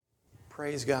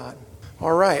Praise God.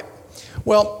 All right.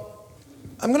 Well,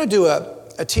 I'm going to do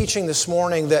a teaching this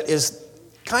morning that is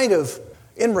kind of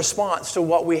in response to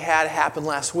what we had happen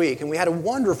last week. And we had a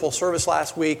wonderful service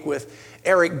last week with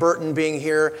Eric Burton being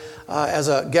here as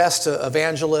a guest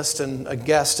evangelist and a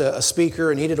guest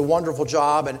speaker, and he did a wonderful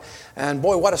job. And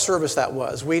boy, what a service that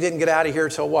was. We didn't get out of here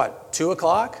till what, 2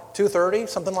 o'clock, 2:30,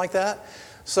 something like that?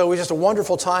 So it was just a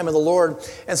wonderful time in the Lord.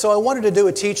 And so I wanted to do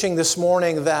a teaching this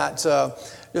morning that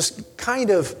just kind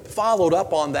of followed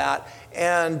up on that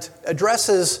and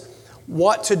addresses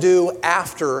what to do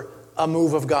after a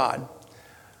move of God.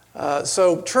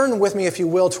 So turn with me, if you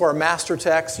will, to our master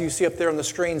text. You see up there on the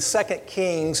screen, 2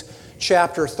 Kings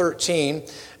chapter 13. And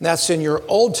that's in your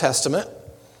Old Testament.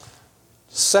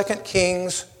 2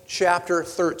 Kings chapter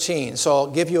 13. So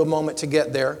I'll give you a moment to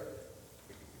get there.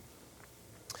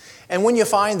 And when you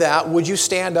find that, would you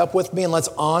stand up with me and let's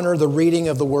honor the reading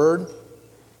of the Word?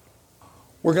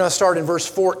 We're going to start in verse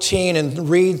 14 and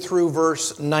read through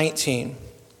verse 19.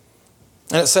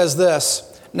 And it says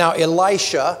this: Now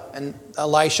Elisha, and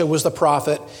Elisha was the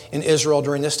prophet in Israel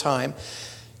during this time.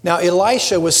 Now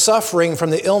Elisha was suffering from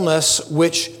the illness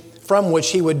from which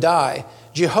he would die.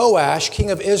 Jehoash, king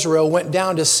of Israel, went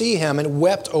down to see him and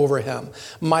wept over him.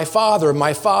 My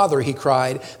father, he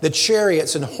cried, the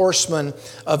chariots and horsemen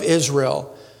of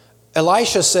Israel.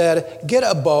 Elisha said, Get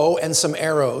a bow and some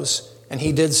arrows. And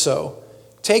he did so.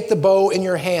 Take the bow in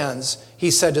your hands,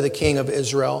 he said to the king of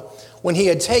Israel. When he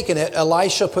had taken it,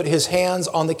 Elisha put his hands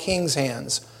on the king's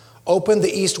hands. Open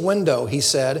the east window, he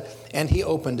said, and he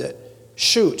opened it.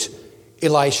 Shoot,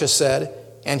 Elisha said,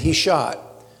 and he shot.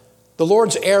 The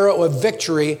Lord's arrow of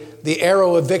victory, the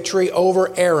arrow of victory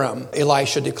over Aram,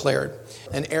 Elisha declared.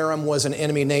 And Aram was an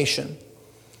enemy nation.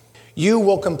 You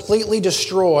will completely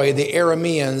destroy the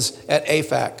Arameans at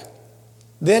Aphek.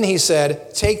 Then he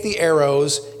said, Take the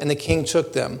arrows, and the king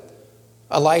took them.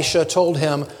 Elisha told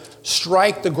him,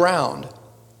 Strike the ground.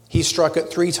 He struck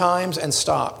it 3 times and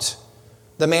stopped.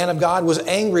 The man of God was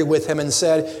angry with him and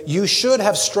said, You should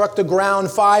have struck the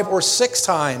ground 5 or 6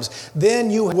 times.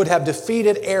 Then you would have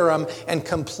defeated Aram and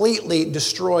completely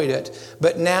destroyed it.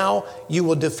 But now you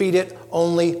will defeat it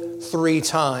only 3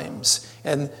 times.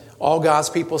 And all God's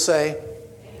people say,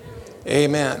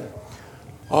 Amen.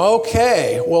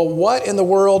 Okay, well, what in the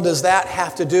world does that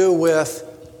have to do with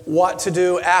what to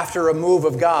do after a move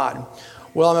of God?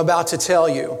 Well, I'm about to tell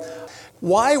you.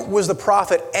 Why was the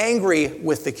prophet angry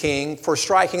with the king for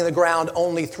striking the ground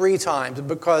only 3 times?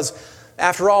 Because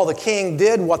after all, the king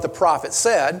did what the prophet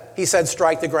said. He said,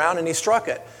 strike the ground, and he struck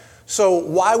it. So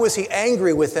why was he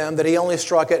angry with him that he only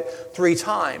struck it 3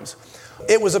 times?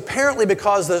 It was apparently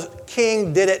because the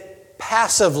king did it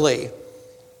passively.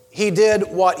 He did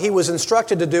what he was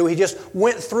instructed to do. He just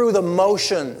went through the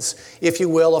motions, if you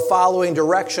will, of following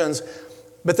directions.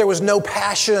 But there was no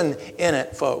passion in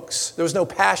it, folks. There was no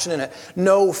passion in it.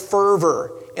 No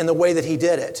fervor in the way that he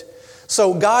did it.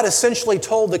 So God essentially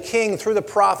told the king through the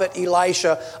prophet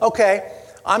Elisha, okay,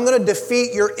 I'm going to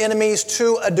defeat your enemies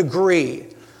to a degree,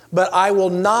 but I will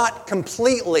not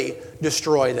completely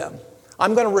destroy them.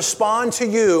 I'm going to respond to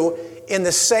you in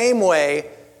the same way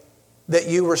that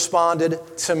you responded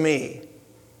to me.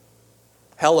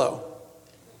 Hello.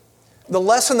 The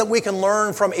lesson that we can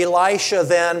learn from Elisha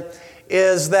then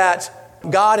is that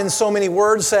God in so many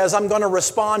words says, I'm going to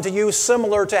respond to you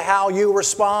similar to how you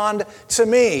respond to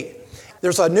me.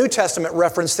 There's a New Testament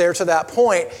reference there to that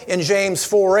point in James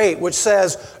 4:8, which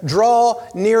says, draw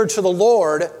near to the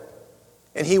Lord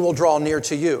and he will draw near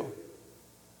to you.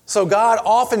 So God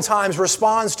oftentimes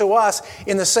responds to us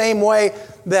in the same way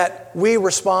that we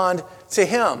respond to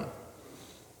him.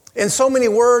 In so many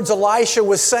words, Elisha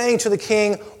was saying to the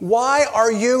king, why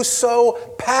are you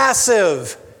so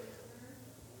passive?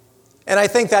 And I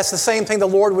think that's the same thing the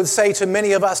Lord would say to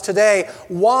many of us today.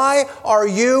 Why are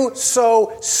you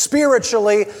so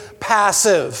spiritually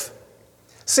passive?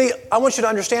 See, I want you to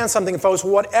understand something, folks.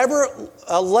 Whatever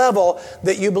level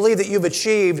that you believe that you've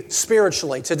achieved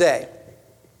spiritually today,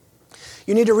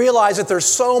 you need to realize that there's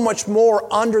so much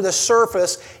more under the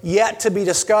surface yet to be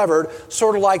discovered,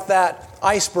 sort of like that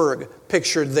iceberg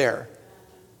pictured there.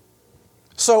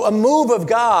 So a move of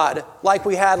God, like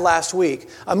we had last week,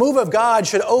 a move of God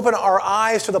should open our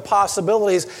eyes to the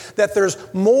possibilities that there's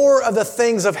more of the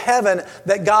things of heaven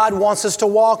that God wants us to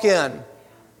walk in.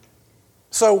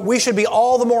 So we should be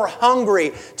all the more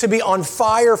hungry to be on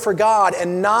fire for God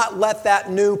and not let that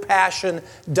new passion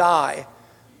die,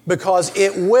 because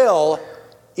it will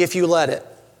if you let it.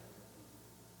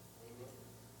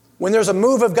 When there's a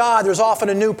move of God, there's often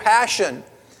a new passion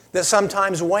that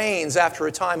sometimes wanes after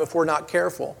a time if we're not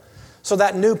careful. So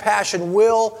that new passion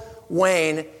will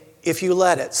wane if you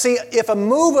let it. See, if a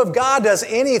move of God does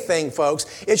anything,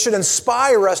 folks, it should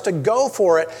inspire us to go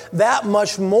for it that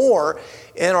much more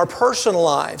in our personal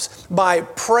lives by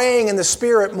praying in the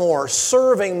Spirit more,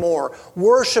 serving more,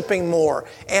 worshiping more,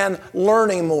 and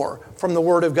learning more from the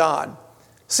Word of God.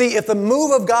 See, if the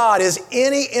move of God is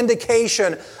any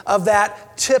indication of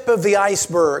that tip of the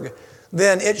iceberg,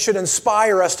 then it should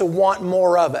inspire us to want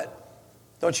more of it.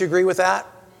 Don't you agree with that?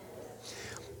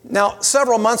 Now,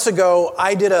 several months ago,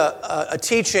 I did a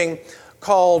teaching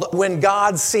called When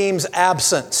God Seems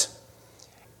Absent.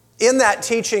 In that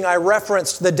teaching, I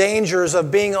referenced the dangers of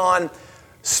being on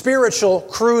spiritual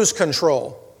cruise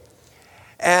control.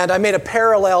 And I made a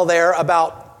parallel there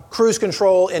about cruise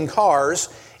control in cars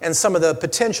and some of the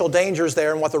potential dangers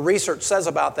there and what the research says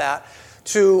about that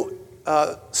to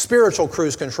spiritual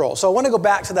cruise control. So I want to go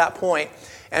back to that point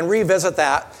and revisit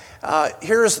that.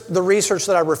 Here's the research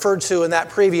that I referred to in that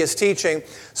previous teaching.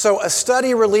 So a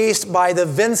study released by the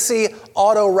Vinci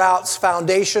Auto Routes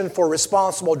Foundation for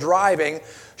Responsible Driving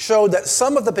showed that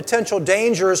some of the potential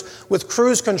dangers with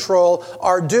cruise control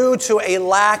are due to a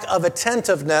lack of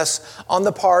attentiveness on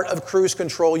the part of cruise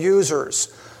control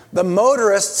users. The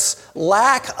motorists'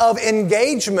 lack of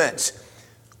engagement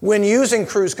when using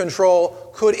cruise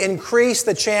control could increase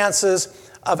the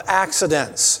chances of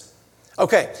accidents.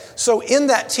 Okay, so in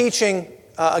that teaching,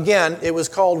 again, it was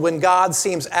called When God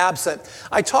Seems Absent.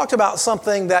 I talked about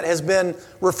something that has been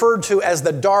referred to as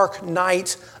the dark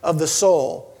night of the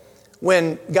soul,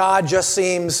 when God just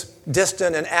seems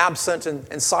distant and absent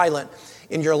and silent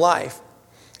in your life.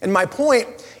 And my point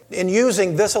in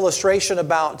using this illustration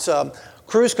about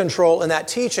cruise control in that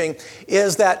teaching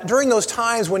is that during those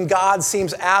times when God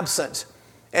seems absent,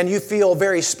 and you feel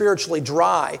very spiritually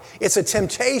dry, it's a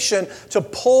temptation to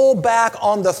pull back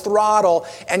on the throttle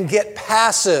and get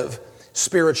passive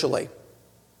spiritually.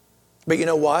 But you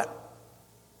know what?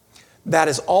 That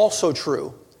is also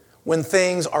true when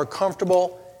things are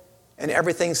comfortable and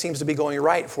everything seems to be going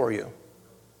right for you.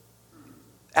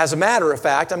 As a matter of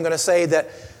fact, I'm going to say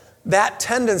that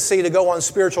tendency to go on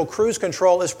spiritual cruise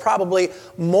control is probably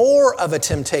more of a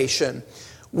temptation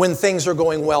when things are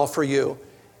going well for you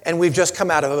and we've just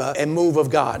come out of a move of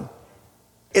God.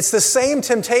 It's the same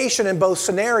temptation in both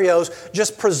scenarios,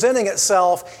 just presenting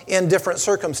itself in different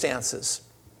circumstances.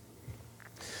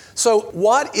 So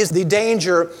what is the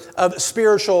danger of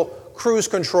spiritual cruise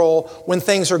control when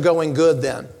things are going good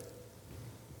then?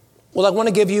 Well, I want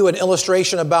to give you an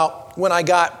illustration about when I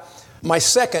got my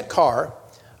second car.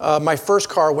 My first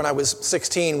car when I was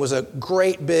 16 was a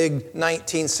great big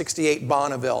 1968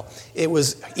 Bonneville. It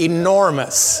was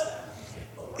enormous.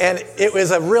 And it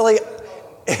was a really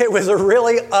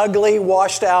ugly,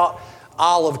 washed out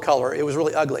olive color. It was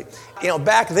really ugly. You know,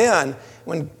 back then,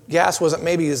 when gas wasn't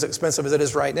maybe as expensive as it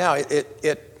is right now,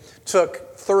 it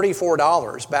took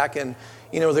 $34 back in,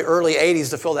 the early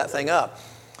 80s to fill that thing up.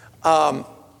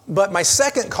 But my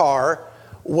second car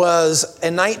was a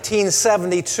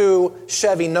 1972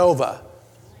 Chevy Nova.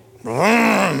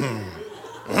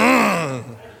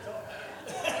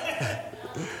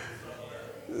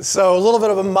 So a little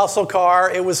bit of a muscle car.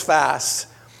 It was fast.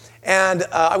 And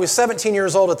I was 17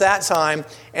 years old at that time.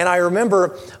 And I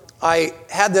remember I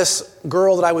had this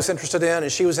girl that I was interested in,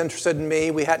 and she was interested in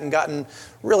me. We hadn't gotten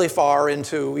really far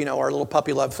into, our little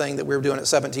puppy love thing that we were doing at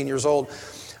 17 years old.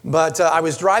 But I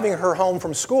was driving her home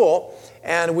from school,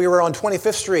 and we were on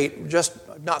 25th Street, just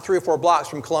not 3 or 4 blocks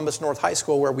from Columbus North High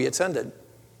School where we attended.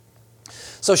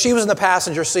 So she was in the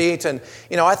passenger seat, and,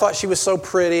 I thought she was so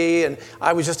pretty, and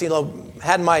I was just,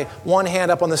 had my one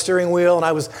hand up on the steering wheel, and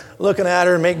I was looking at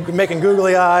her, making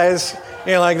googly eyes,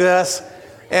 like this.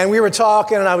 And we were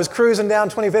talking, and I was cruising down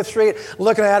 25th Street,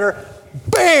 looking at her.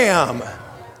 Bam!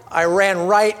 I ran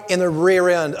right in the rear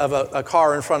end of a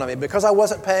car in front of me because I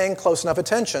wasn't paying close enough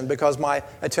attention because my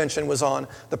attention was on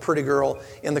the pretty girl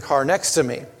in the car next to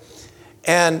me.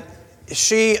 And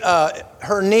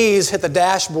her knees hit the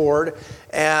dashboard,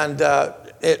 and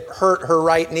it hurt her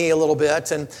right knee a little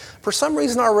bit. And for some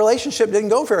reason, our relationship didn't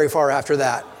go very far after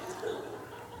that.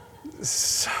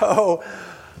 So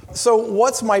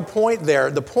what's my point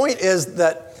there? The point is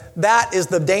that is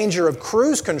the danger of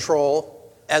cruise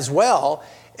control as well,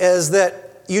 is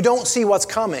that you don't see what's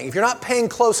coming. If you're not paying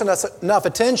close enough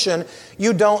attention,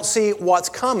 you don't see what's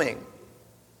coming,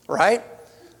 right?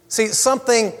 See,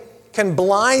 something can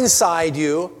blindside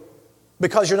you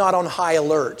because you're not on high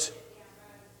alert.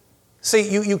 See,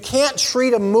 you can't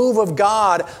treat a move of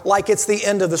God like it's the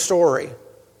end of the story.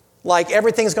 Like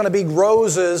everything's going to be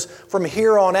roses from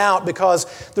here on out,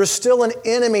 because there's still an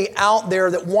enemy out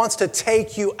there that wants to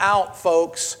take you out,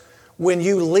 folks, when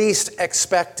you least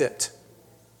expect it.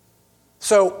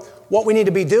 So what we need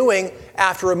to be doing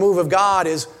after a move of God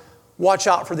is watch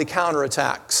out for the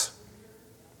counterattacks.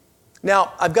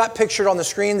 Now, I've got pictured on the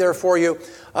screen there for you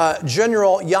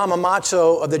General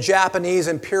Yamamoto of the Japanese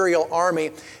Imperial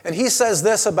Army, and he says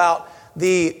this about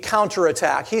the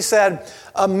counterattack. He said,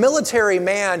 a military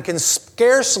man can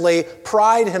scarcely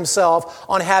pride himself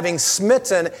on having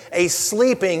smitten a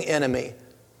sleeping enemy.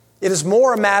 It is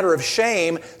more a matter of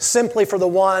shame simply for the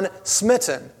one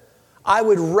smitten. I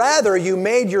would rather you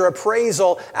made your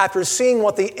appraisal after seeing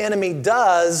what the enemy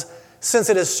does, since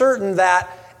it is certain that,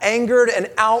 angered and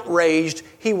outraged,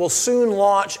 he will soon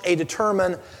launch a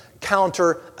determined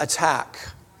counterattack.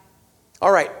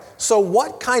 All right, so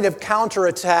what kind of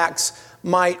counterattacks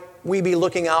might we be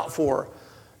looking out for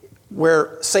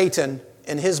where Satan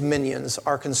and his minions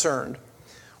are concerned?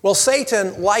 Well,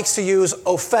 Satan likes to use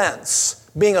offense,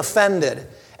 being offended,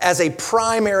 as a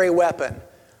primary weapon.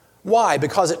 Why?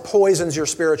 Because it poisons your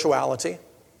spirituality.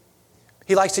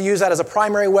 He likes to use that as a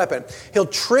primary weapon. He'll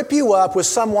trip you up with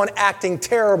someone acting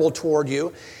terrible toward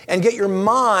you and get your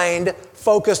mind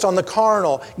focused on the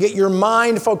carnal, get your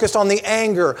mind focused on the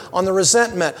anger, on the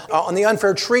resentment, on the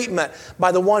unfair treatment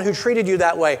by the one who treated you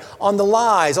that way, on the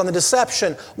lies, on the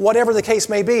deception, whatever the case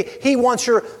may be. He wants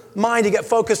your mind to get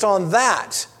focused on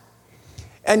that.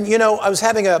 And I was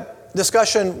having a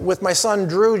discussion with my son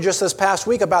Drew just this past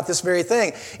week about this very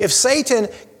thing. If Satan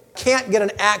can't get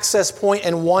an access point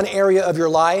in one area of your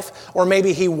life, or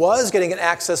maybe he was getting an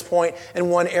access point in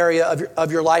one area of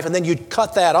your life, and then you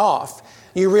cut that off,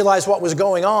 you realize what was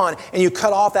going on, and you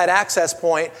cut off that access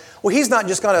point, well, he's not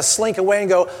just going to slink away and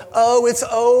go, oh, it's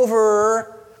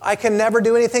over, I can never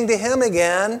do anything to him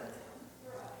again.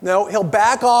 No, he'll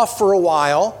back off for a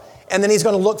while, and then he's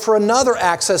going to look for another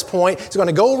access point. He's going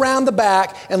to go around the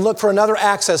back and look for another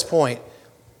access point.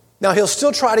 Now, he'll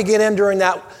still try to get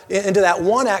into that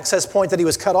one access point that he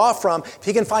was cut off from. If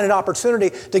he can find an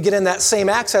opportunity to get in that same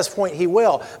access point, he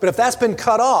will. But if that's been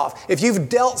cut off, if you've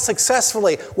dealt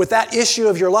successfully with that issue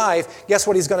of your life, guess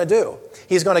what he's going to do?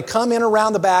 He's going to come in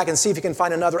around the back and see if he can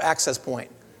find another access point.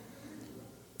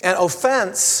 And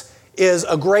offense is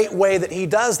a great way that he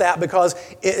does that, because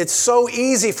it's so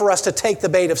easy for us to take the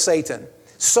bait of Satan.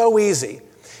 So easy.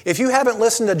 If you haven't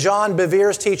listened to John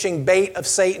Bevere's teaching, Bait of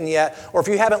Satan, yet, or if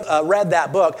you haven't read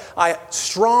that book, I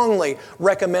strongly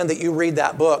recommend that you read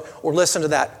that book or listen to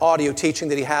that audio teaching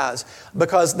that he has,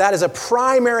 because that is a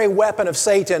primary weapon of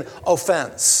Satan,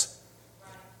 offense.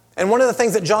 And one of the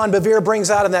things that John Bevere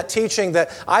brings out in that teaching,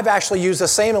 that I've actually used the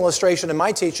same illustration in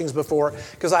my teachings before,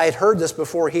 because I had heard this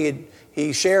before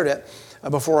he shared it,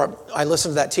 before I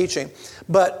listened to that teaching.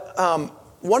 But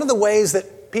one of the ways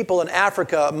that people in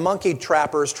Africa, monkey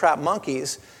trappers, trap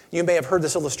monkeys, you may have heard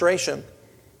this illustration,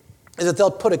 is that they'll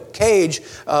put a cage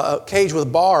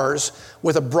with bars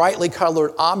with a brightly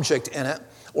colored object in it,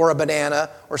 or a banana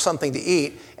or something to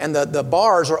eat, and the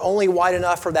bars are only wide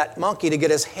enough for that monkey to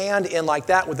get his hand in like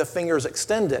that with the fingers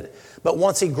extended. But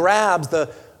once he grabs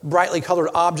the brightly colored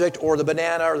object or the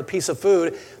banana or the piece of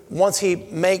food, once he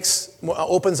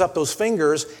opens up those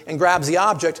fingers and grabs the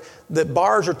object, the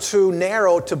bars are too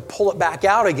narrow to pull it back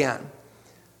out again.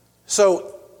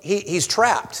 So he's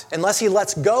trapped. Unless he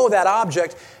lets go of that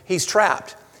object, he's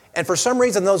trapped. And for some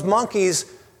reason, those monkeys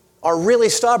are really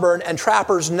stubborn, and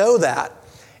trappers know that.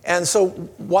 And so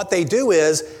what they do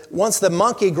is, once the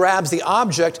monkey grabs the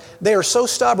object, they are so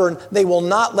stubborn, they will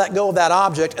not let go of that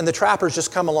object, and the trappers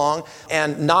just come along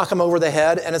and knock them over the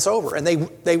head, and it's over. And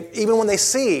they even when they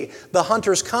see the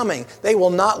hunters coming, they will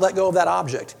not let go of that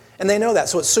object. And they know that,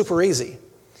 so it's super easy.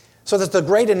 So that's the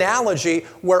great analogy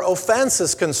where offense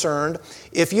is concerned.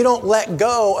 If you don't let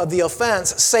go of the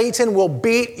offense, Satan will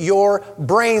beat your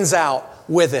brains out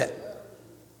with it.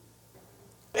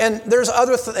 And there's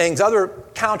other things, other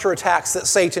counterattacks that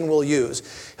Satan will use.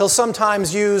 He'll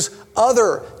sometimes use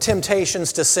other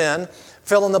temptations to sin,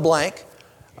 fill in the blank.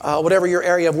 Whatever your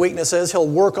area of weakness is, he'll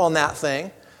work on that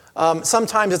thing.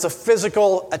 Sometimes it's a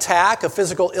physical attack, a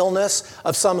physical illness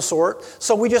of some sort.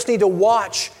 So we just need to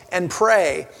watch and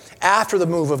pray after the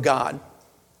move of God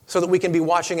so that we can be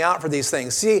watching out for these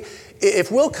things. See,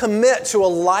 if we'll commit to a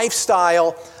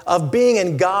lifestyle of being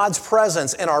in God's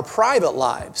presence in our private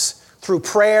lives, through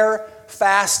prayer,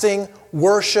 fasting,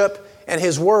 worship, and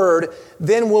His Word,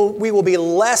 then we will be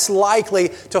less likely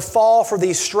to fall for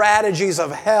these strategies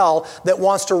of hell that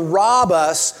wants to rob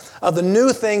us of the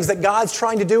new things that God's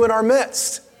trying to do in our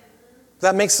midst. Does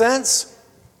that make sense?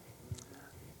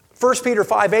 1 Peter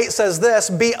 5:8 says this,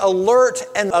 "Be alert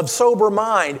and of sober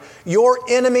mind. Your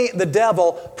enemy, the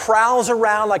devil, prowls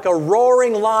around like a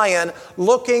roaring lion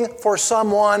looking for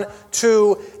someone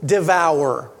to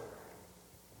devour."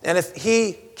 And if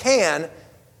he can,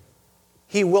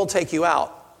 He will take you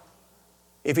out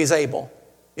if he's able,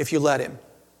 if you let him.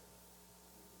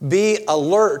 Be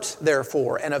alert,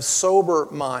 therefore, and of sober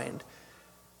mind,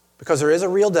 because there is a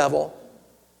real devil,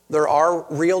 there are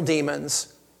real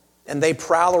demons, and they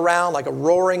prowl around like a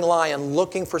roaring lion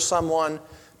looking for someone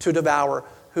to devour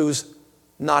who's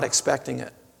not expecting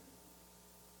it.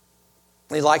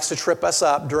 And he likes to trip us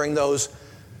up during the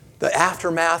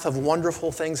aftermath of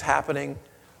wonderful things happening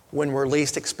when we're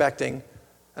least expecting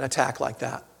an attack like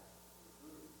that.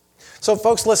 So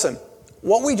folks, listen,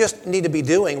 what we just need to be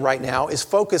doing right now is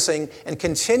focusing and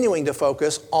continuing to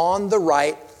focus on the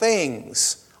right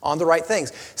things. On the right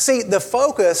things. See, the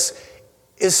focus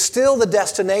is still the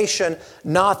destination,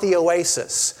 not the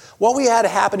oasis. What we had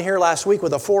happen here last week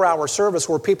with a 4-hour service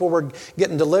where people were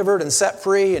getting delivered and set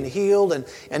free and healed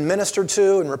and ministered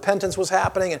to, and repentance was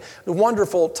happening, and a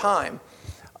wonderful time.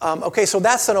 So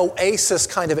that's an oasis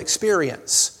kind of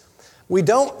experience. We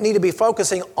don't need to be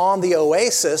focusing on the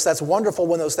oasis. That's wonderful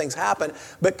when those things happen,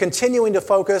 but continuing to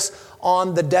focus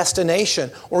on the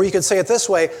destination. Or you could say it this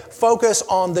way, focus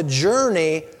on the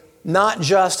journey, not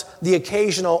just the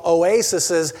occasional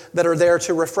oases that are there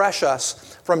to refresh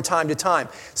us from time to time.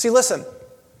 See, listen,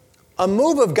 a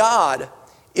move of God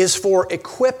is for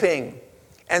equipping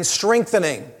and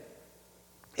strengthening.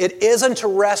 It isn't to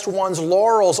rest one's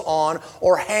laurels on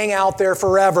or hang out there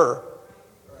forever.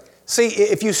 See,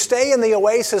 if you stay in the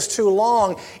oasis too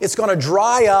long, it's going to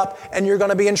dry up and you're going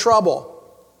to be in trouble.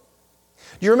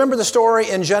 Do you remember the story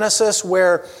in Genesis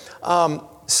where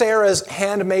Sarah's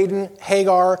handmaiden,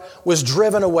 Hagar, was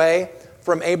driven away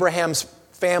from Abraham's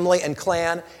family and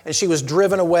clan, and she was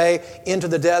driven away into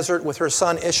the desert with her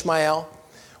son Ishmael?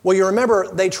 Well, you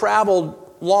remember they traveled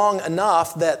long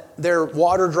enough that their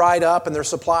water dried up and their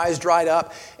supplies dried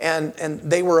up, and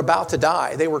they were about to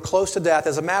die. They were close to death.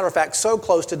 As a matter of fact, so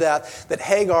close to death that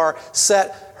Hagar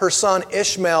set her son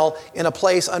Ishmael in a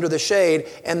place under the shade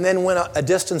and then went a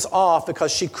distance off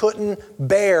because she couldn't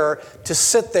bear to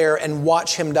sit there and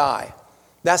watch him die.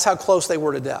 That's how close they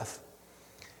were to death.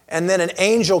 And then an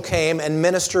angel came and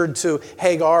ministered to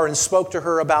Hagar and spoke to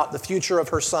her about the future of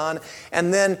her son.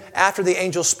 And then after the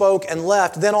angel spoke and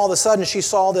left, then all of a sudden she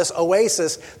saw this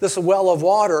oasis, this well of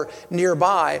water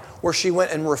nearby, where she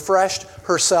went and refreshed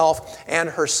herself and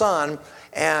her son.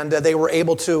 And they were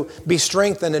able to be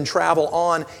strengthened and travel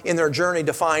on in their journey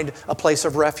to find a place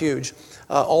of refuge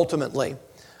ultimately.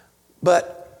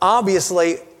 But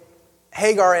obviously,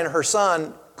 Hagar and her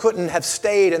son couldn't have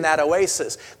stayed in that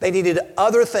oasis. They needed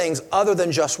other things other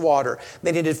than just water.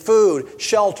 They needed food,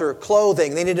 shelter,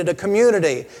 clothing. They needed a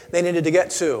community they needed to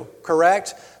get to,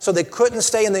 correct? So they couldn't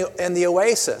stay in the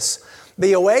oasis.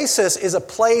 The oasis is a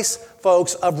place,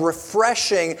 folks, of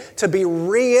refreshing, to be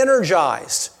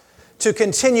re-energized, to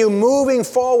continue moving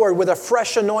forward with a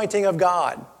fresh anointing of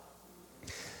God,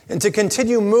 and to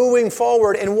continue moving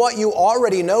forward in what you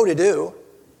already know to do.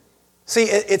 See,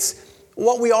 it's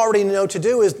what we already know to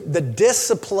do is the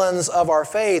disciplines of our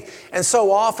faith. And so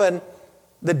often,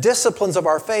 the disciplines of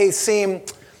our faith seem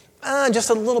just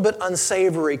a little bit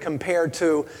unsavory compared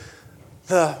to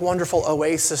the wonderful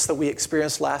oasis that we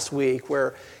experienced last week,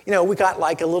 where, we got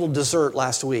like a little dessert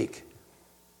last week.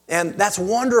 And that's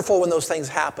wonderful when those things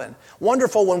happen.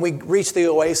 Wonderful when we reach the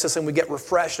oasis and we get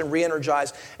refreshed and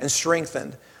re-energized and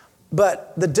strengthened.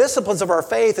 But the disciplines of our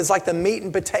faith is like the meat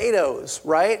and potatoes,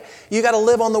 right? You got to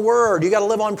live on the Word. You got to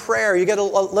live on prayer. You got to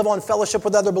live on fellowship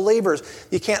with other believers.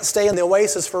 You can't stay in the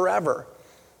oasis forever.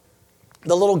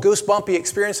 The little goosebumpy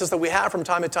experiences that we have from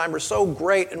time to time are so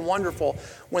great and wonderful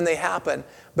when they happen.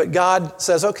 But God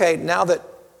says, okay, now that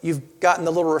you've gotten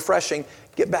the little refreshing,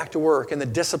 get back to work in the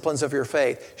disciplines of your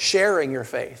faith, sharing your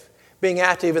faith, being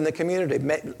active in the community,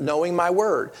 knowing my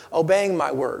Word, obeying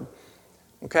my Word,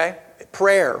 okay?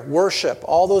 Prayer, worship,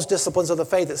 all those disciplines of the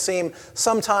faith that seem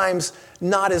sometimes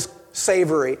not as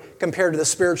savory compared to the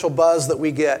spiritual buzz that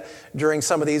we get during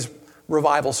some of these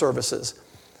revival services.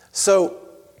 So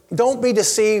don't be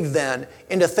deceived then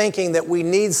into thinking that we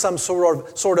need some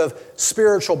sort of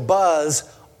spiritual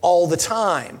buzz all the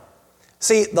time.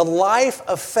 See, the life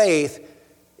of faith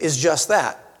is just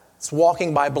that. It's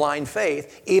walking by blind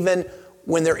faith, even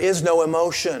when there is no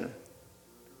emotion.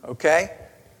 Okay?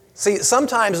 See,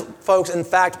 sometimes, folks, in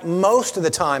fact, most of the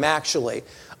time, actually,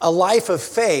 a life of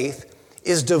faith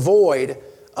is devoid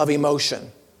of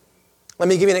emotion. Let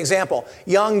me give you an example.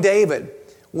 Young David,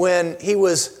 when he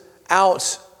was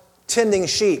out tending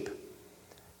sheep,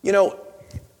 young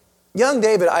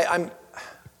David, I'm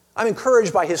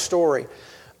encouraged by his story,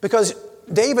 because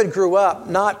David grew up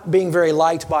not being very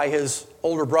liked by his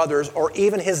older brothers or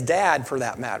even his dad, for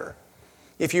that matter.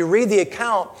 If you read the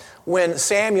account, when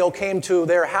Samuel came to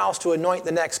their house to anoint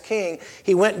the next king,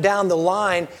 he went down the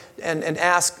line and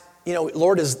asked,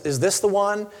 Lord, is this the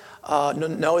one?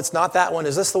 No, it's not that one.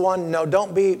 Is this the one? No,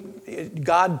 don't be.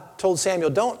 God told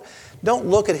Samuel, don't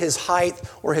look at his height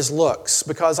or his looks,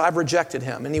 because I've rejected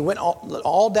him. And he went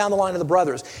all down the line of the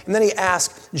brothers. And then he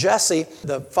asked Jesse,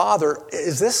 the father,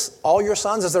 is this all your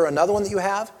sons? Is there another one that you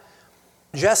have?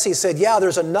 Jesse said, yeah,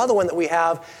 there's another one that we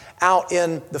have out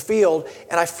in the field.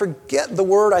 And I forget the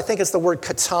word. I think it's the word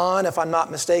katan, if I'm not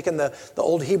mistaken, the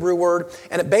old Hebrew word.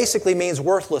 And it basically means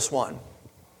worthless one.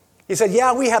 He said,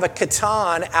 yeah, we have a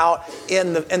katan out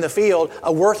in the field,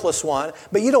 a worthless one,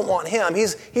 but you don't want him.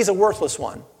 He's a worthless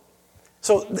one.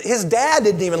 So his dad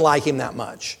didn't even like him that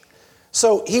much.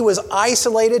 So he was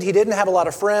isolated. He didn't have a lot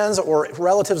of friends or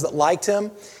relatives that liked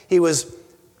him. He was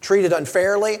treated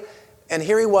unfairly. And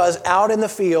here he was out in the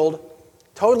field,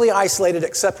 totally isolated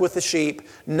except with the sheep.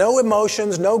 No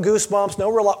emotions, no goosebumps, no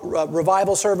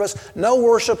revival service, no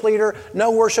worship leader,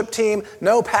 no worship team,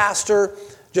 no pastor.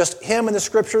 Just him and the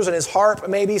scriptures and his harp,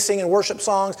 maybe singing worship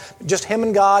songs. Just him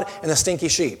and God and the stinky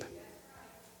sheep.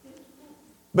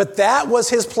 But that was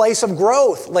his place of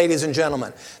growth, ladies and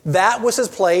gentlemen. That was his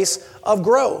place of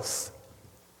growth.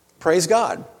 Praise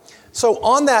God. So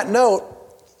on that note,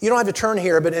 you don't have to turn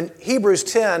here, but in Hebrews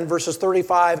 10, verses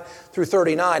 35 through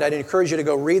 39, I'd encourage you to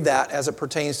go read that as it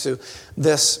pertains to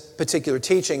this particular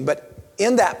teaching. But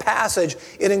in that passage,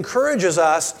 it encourages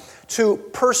us to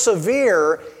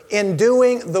persevere in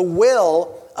doing the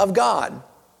will of God.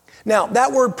 Now,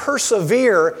 that word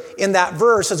persevere in that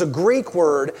verse is a Greek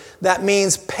word that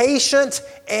means patient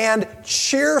and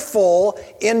cheerful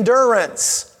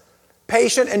endurance.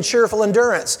 Patient and cheerful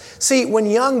endurance. See, when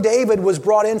young David was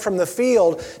brought in from the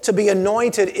field to be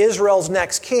anointed Israel's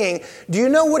next king, do you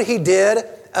know what he did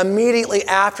immediately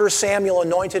after Samuel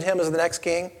anointed him as the next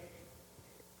king?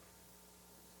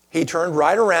 He turned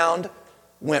right around,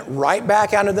 went right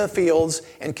back out into the fields,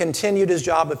 and continued his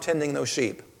job of tending those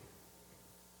sheep.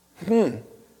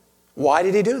 Why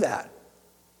did he do that?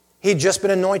 He'd just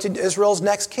been anointed Israel's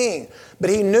next king, but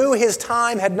he knew his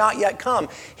time had not yet come.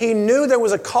 He knew there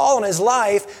was a call in his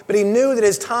life, but he knew that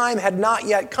his time had not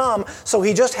yet come, so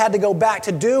he just had to go back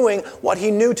to doing what he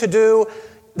knew to do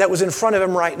that was in front of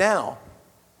him right now.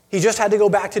 He just had to go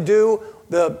back to do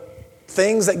the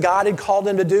things that God had called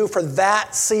him to do for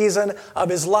that season of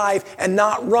his life and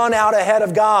not run out ahead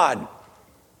of God.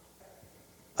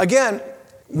 Again,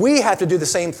 we have to do the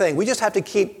same thing. We just have to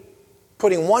keep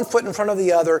putting one foot in front of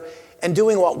the other and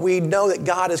doing what we know that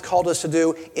God has called us to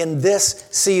do in this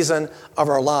season of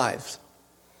our lives.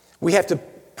 We have to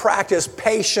practice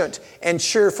patient and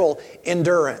cheerful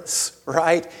endurance,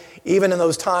 right? Even in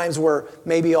those times where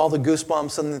maybe all the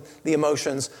goosebumps and the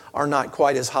emotions are not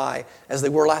quite as high as they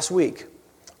were last week.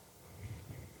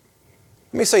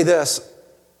 Let me say this.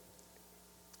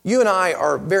 You and I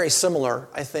are very similar,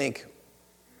 I think,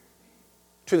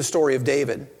 to the story of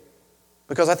David.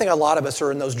 Because I think a lot of us are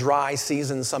in those dry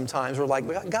seasons sometimes. We're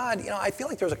like, God, I feel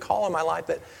like there's a call in my life,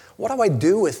 but what do I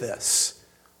do with this?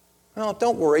 Well,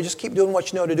 don't worry. Just keep doing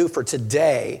what you know to do for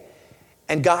today,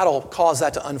 and God will cause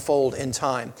that to unfold in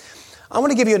time. I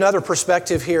want to give you another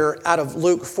perspective here out of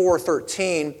Luke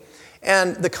 4:13.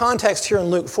 And the context here in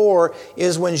Luke 4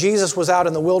 is when Jesus was out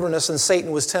in the wilderness and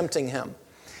Satan was tempting him.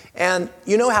 And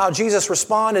you know how Jesus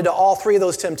responded to all three of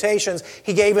those temptations.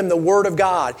 He gave him the Word of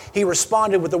God. He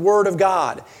responded with the Word of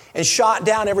God and shot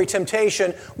down every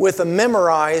temptation with a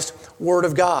memorized Word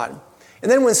of God.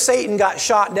 And then when Satan got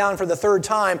shot down for the third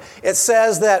time, it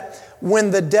says that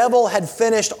when the devil had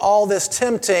finished all this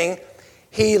tempting,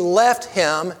 he left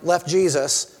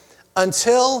Jesus,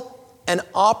 until an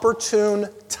opportune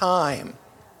time.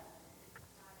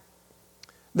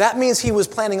 That means he was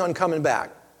planning on coming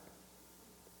back.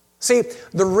 See,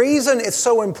 the reason it's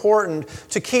so important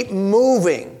to keep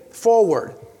moving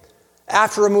forward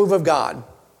after a move of God,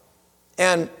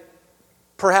 and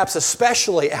perhaps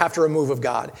especially after a move of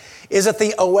God, is that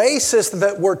the oasis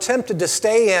that we're tempted to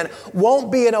stay in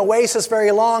won't be an oasis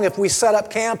very long if we set up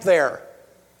camp there.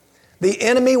 The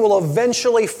enemy will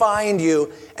eventually find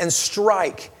you and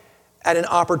strike at an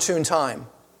opportune time.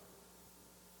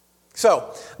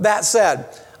 So, that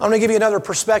said, I'm going to give you another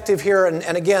perspective here.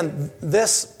 And again,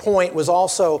 this point was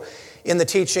also in the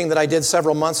teaching that I did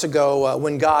several months ago,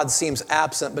 when God seems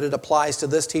absent, but it applies to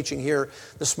this teaching here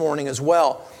this morning as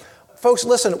well. Folks,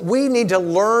 listen, we need to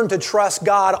learn to trust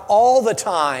God all the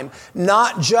time,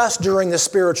 not just during the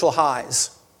spiritual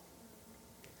highs.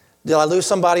 Did I lose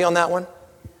somebody on that one?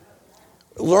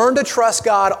 Learn to trust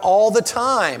God all the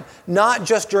time, not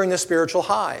just during the spiritual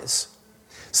highs.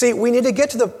 See, we need to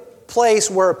get to the place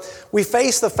where we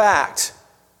face the fact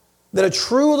That a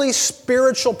truly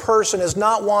spiritual person is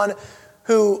not one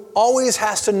who always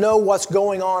has to know what's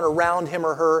going on around him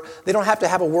or her. They don't have to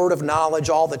have a word of knowledge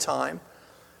all the time.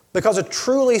 Because a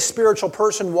truly spiritual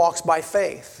person walks by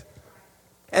faith.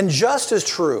 And just as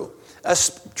true, a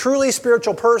truly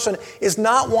spiritual person is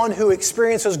not one who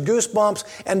experiences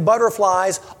goosebumps and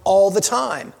butterflies all the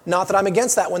time. Not that I'm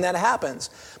against that when that happens.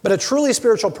 But a truly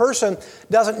spiritual person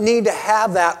doesn't need to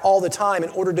have that all the time in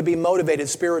order to be motivated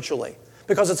spiritually,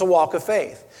 because it's a walk of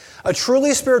faith. A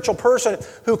truly spiritual person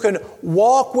who can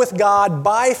walk with God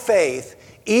by faith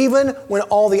even when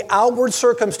all the outward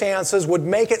circumstances would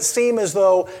make it seem as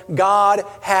though God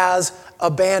has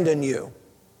abandoned you,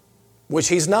 which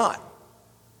He's not.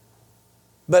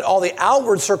 But all the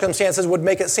outward circumstances would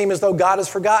make it seem as though God has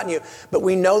forgotten you. But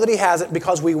we know that He hasn't,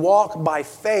 because we walk by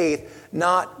faith,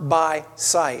 not by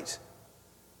sight.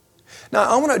 Now,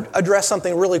 I want to address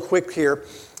something really quick here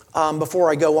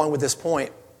before I go on with this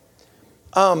point.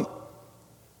 I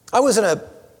was in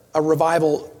a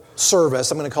revival service.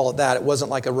 I'm going to call it that. It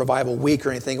wasn't like a revival week or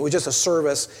anything. It was just a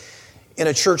service in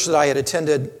a church that I had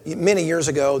attended many years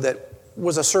ago that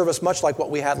was a service much like what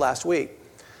we had last week.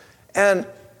 And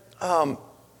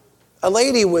a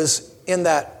lady was in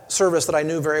that service that I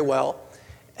knew very well,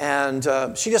 and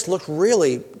she just looked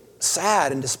really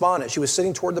sad and despondent. She was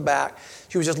sitting toward the back.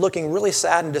 She was just looking really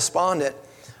sad and despondent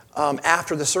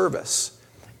after the service.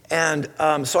 And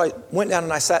so I went down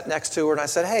and I sat next to her and I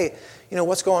said, "Hey,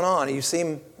 what's going on? You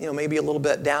seem, maybe a little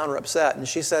bit down or upset." And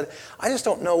she said, "I just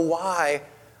don't know why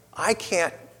I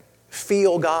can't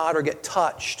feel God or get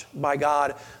touched by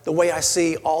God the way I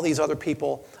see all these other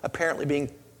people apparently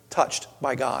being touched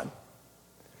by God."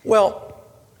 Well,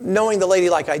 knowing the lady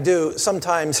like I do,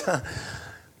 sometimes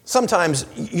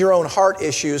your own heart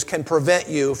issues can prevent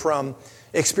you from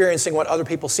experiencing what other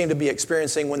people seem to be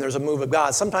experiencing when there's a move of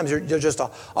God. Sometimes there's just a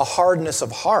hardness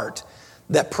of heart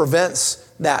that prevents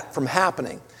that from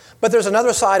happening. But there's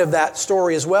another side of that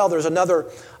story as well. There's another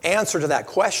answer to that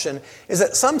question, is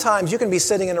that sometimes you can be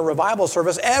sitting in a revival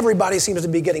service, everybody seems to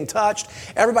be getting touched,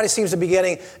 everybody seems to be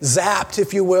getting zapped,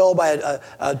 if you will, by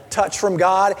a touch from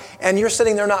God, and you're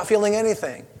sitting there not feeling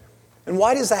anything. And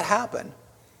why does that happen?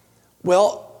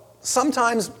 Well,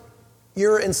 sometimes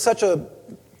you're in such a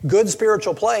good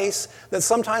spiritual place that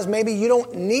sometimes maybe you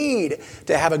don't need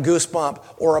to have a goosebump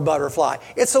or a butterfly.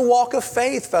 It's a walk of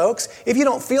faith, folks. If you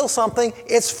don't feel something,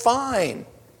 it's fine.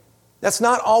 That's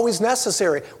not always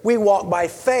necessary. We walk by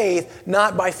faith,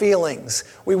 not by feelings.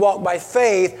 We walk by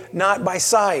faith, not by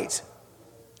sight.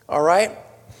 All right?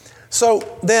 So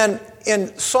then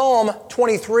in Psalm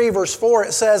 23, verse 4,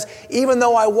 it says, "Even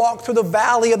though I walk through the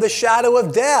valley of the shadow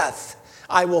of death,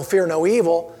 I will fear no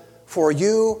evil, for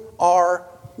you are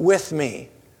with me."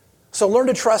 So learn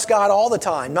to trust God all the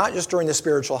time, not just during the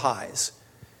spiritual highs.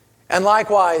 And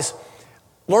likewise,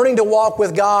 learning to walk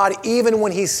with God even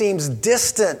when He seems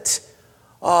distant.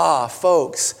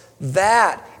 Folks,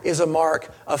 that is a mark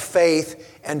of faith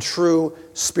and true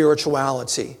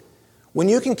spirituality. When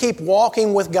you can keep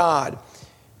walking with God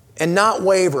and not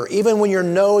waver, even when your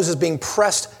nose is being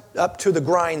pressed up to the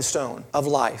grindstone of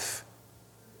life.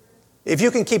 If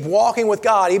you can keep walking with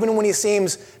God, even when He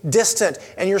seems distant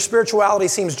and your spirituality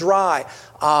seems dry,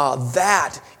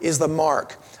 that is the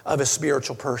mark of a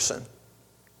spiritual person.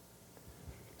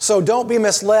 So don't be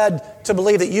misled to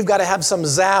believe that you've got to have some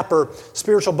zap or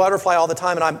spiritual butterfly all the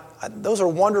time. And those are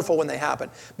wonderful when they happen,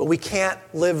 but we can't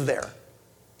live there.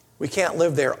 We can't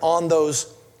live there on those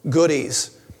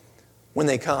goodies when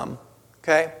they come.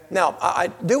 Okay? Now,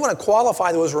 I do want to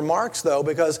qualify those remarks, though,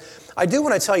 because I do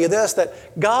want to tell you this,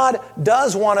 that God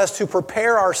does want us to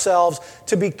prepare ourselves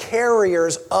to be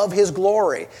carriers of His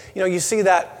glory. You see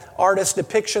that artist's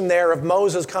depiction there of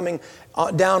Moses coming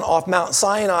down off Mount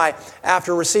Sinai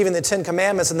after receiving the Ten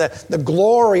Commandments, and the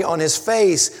glory on his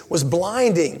face was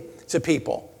blinding to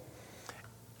people.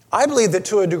 I believe that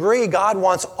to a degree, God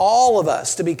wants all of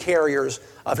us to be carriers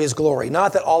of His glory.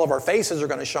 Not that all of our faces are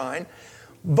going to shine,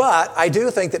 but I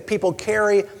do think that people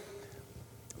carry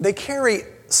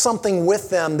something with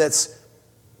them that's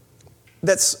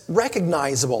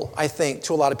recognizable, I think,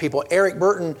 to a lot of people. Eric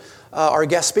Burton, our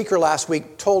guest speaker last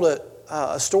week, told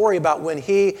a story about when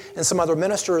he and some other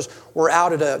ministers were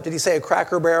out at a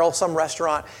Cracker Barrel, some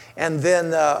restaurant, and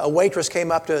then a waitress came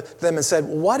up to them and said,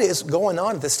 "What is going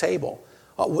on at this table?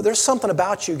 Well, there's something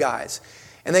about you guys."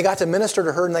 And they got to minister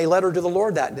to her, and they led her to the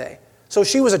Lord that day. So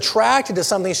she was attracted to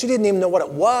something. She didn't even know what it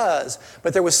was,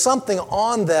 but there was something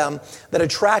on them that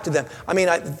attracted them. I mean,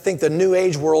 I think the New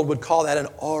Age world would call that an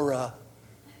aura.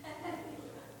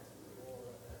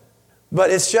 But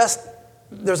it's just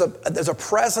there's a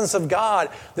presence of God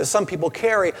that some people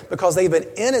carry because they've been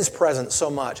in His presence so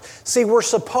much. See, we're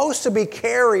supposed to be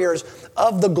carriers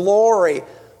of the glory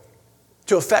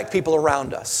to affect people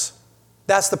around us.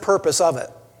 That's the purpose of it.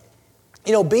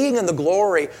 You know, being in the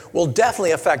glory will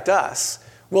definitely affect us.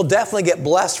 We'll definitely get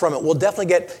blessed from it. We'll definitely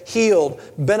get healed,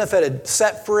 benefited,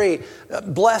 set free,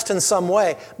 blessed in some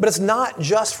way. But it's not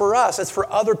just for us. It's for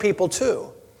other people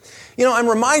too. You know, I'm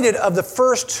reminded of the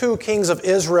first two kings of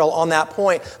Israel on that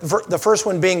point. The first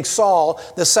one being Saul,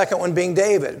 the second one being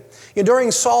David. You know, during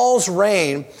Saul's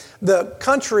reign, the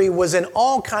country was in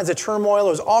all kinds of turmoil.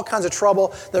 There was all kinds of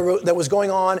trouble that was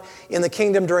going on in the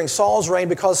kingdom during Saul's reign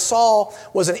because Saul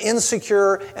was an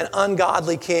insecure and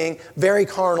ungodly king, very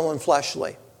carnal and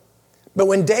fleshly. But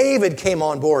when David came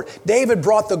on board, David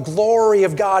brought the glory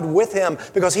of God with him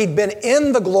because he'd been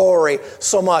in the glory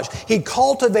so much. He'd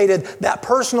cultivated that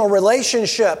personal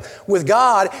relationship with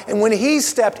God, and when he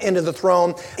stepped into the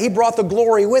throne, he brought the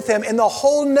glory with him, and the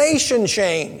whole nation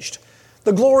changed.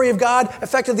 The glory of God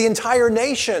affected the entire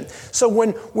nation. So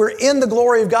when we're in the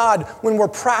glory of God, when we're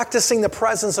practicing the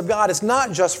presence of God, it's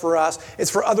not just for us, it's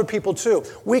for other people too.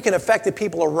 We can affect the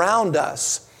people around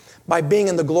us by being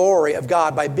in the glory of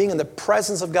God, by being in the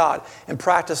presence of God and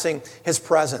practicing His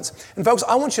presence. And folks,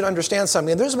 I want you to understand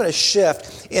something. There's been a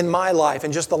shift in my life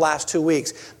in just the last 2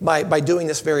 weeks by doing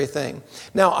this very thing.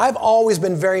 Now, I've always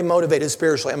been very motivated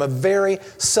spiritually. I'm a very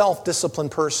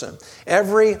self-disciplined person.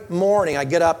 Every morning I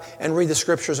get up and read the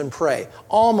Scriptures and pray,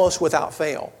 almost without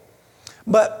fail.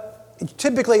 But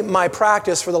typically my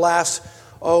practice for the last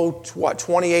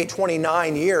 28,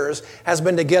 29 years has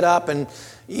been to get up and,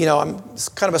 you know, I'm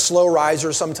kind of a slow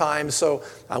riser sometimes, so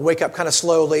I wake up kind of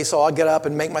slowly, so I'll get up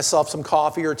and make myself some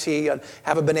coffee or tea and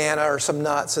have a banana or some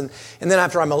nuts, and then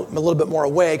after I'm a little bit more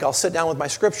awake, I'll sit down with my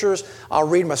Scriptures, I'll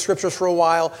read my Scriptures for a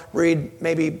while, read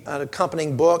maybe an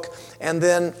accompanying book, and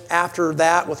then after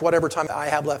that, with whatever time I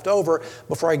have left over,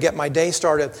 before I get my day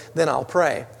started, then I'll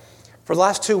pray. For the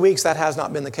last 2 weeks, that has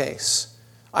not been the case.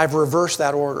 I've reversed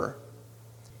that order.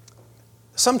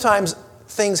 Sometimes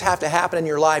things have to happen in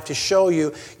your life to show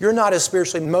you you're not as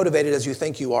spiritually motivated as you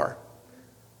think you are.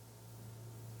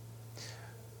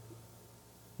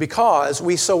 Because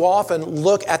we so often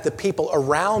look at the people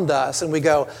around us and we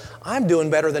go, I'm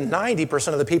doing better than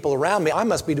 90% of the people around me. I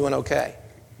must be doing okay.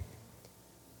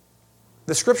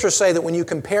 The Scriptures say that when you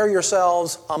compare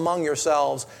yourselves among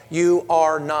yourselves, you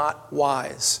are not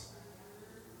wise.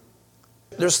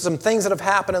 There's some things that have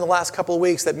happened in the last couple of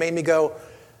weeks that made me go,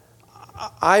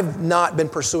 I've not been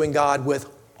pursuing God with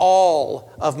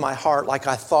all of my heart like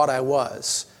I thought I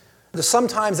was.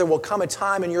 Sometimes there will come a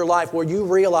time in your life where you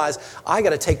realize, I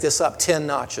got to take this up 10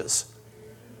 notches.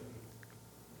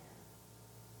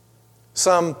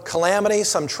 Some calamity,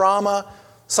 some trauma,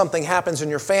 something happens in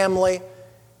your family,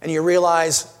 and you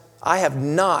realize, I have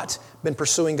not been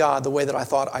pursuing God the way that I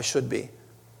thought I should be.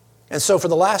 And so for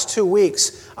the last 2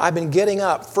 weeks, I've been getting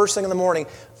up first thing in the morning,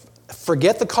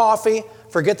 forget the coffee,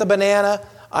 forget the banana.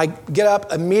 I get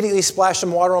up, immediately splash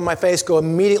some water on my face, go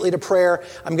immediately to prayer.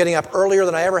 I'm getting up earlier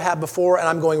than I ever have before, and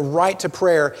I'm going right to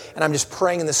prayer, and I'm just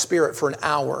praying in the Spirit for an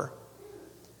hour.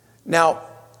 Now,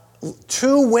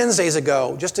 2 Wednesdays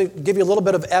ago, just to give you a little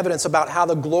bit of evidence about how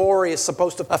the glory is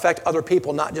supposed to affect other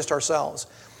people, not just ourselves.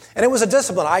 And it was a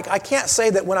discipline. I can't say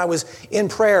that when I was in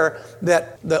prayer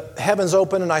that the heavens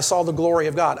opened and I saw the glory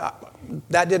of God.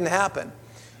 That didn't happen.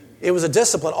 It was a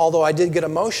discipline, although I did get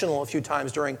emotional a few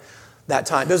times during that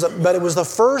time. But it was the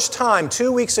first time,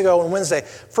 2 weeks ago on Wednesday,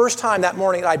 first time that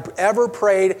morning I'd ever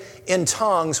prayed in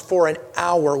tongues for an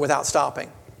hour without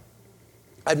stopping.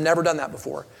 I've never done that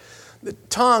before. The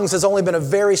tongues has only been a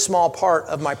very small part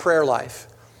of my prayer life.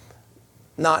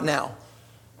 Not now.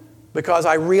 Because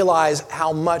I realize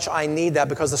how much I need that.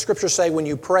 Because the Scriptures say when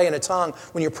you pray in a tongue,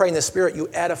 when you pray in the Spirit, you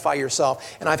edify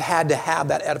yourself. And I've had to have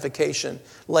that edification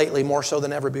lately, more so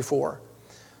than ever before.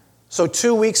 So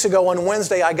 2 weeks ago on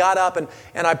Wednesday, I got up and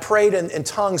I prayed in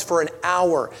tongues for an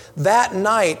hour. That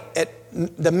night at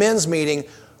the men's meeting,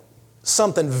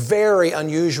 something very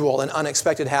unusual and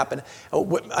unexpected happened.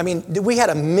 I mean, we had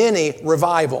a mini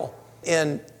revival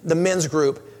in the men's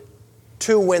group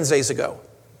 2 Wednesdays ago.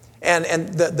 And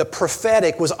the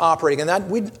prophetic was operating.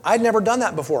 And I'd never done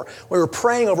that before. We were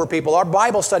praying over people. Our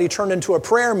Bible study turned into a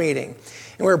prayer meeting.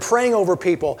 And we were praying over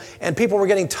people. And people were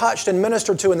getting touched and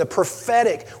ministered to. And the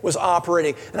prophetic was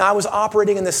operating. And I was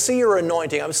operating in the seer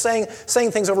anointing. I was saying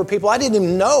things over people. I didn't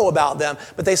even know about them.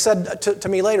 But they said to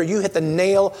me later, you hit the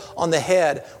nail on the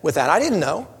head with that. I didn't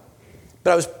know.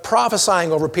 But I was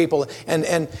prophesying over people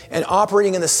and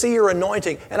operating in the seer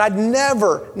anointing. And I'd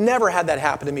never had that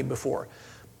happen to me before.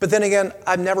 But then again,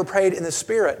 I've never prayed in the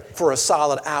Spirit for a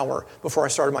solid hour before I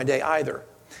started my day either.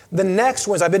 The next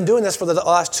Wednesday, I've been doing this for the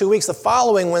last 2 weeks. The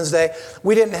following Wednesday,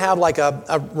 we didn't have like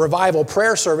a revival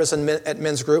prayer service at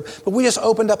men's group, but we just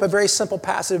opened up a very simple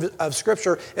passage of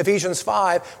Scripture, Ephesians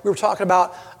 5. We were talking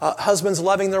about husbands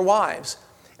loving their wives.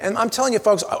 And I'm telling you,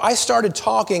 folks, I started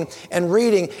talking and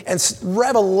reading, and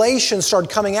revelation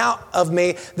started coming out of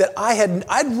me that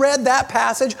I'd read that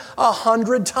passage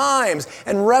 100 times,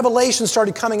 and revelation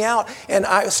started coming out, and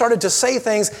I started to say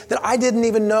things that I didn't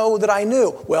even know that I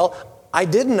knew. Well, I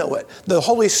didn't know it. The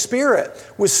Holy Spirit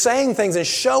was saying things and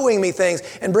showing me things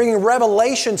and bringing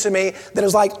revelation to me that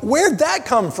was like, where'd that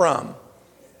come from?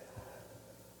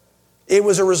 It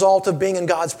was a result of being in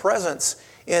God's presence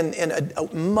in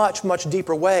a much, much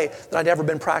deeper way than I'd ever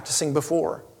been practicing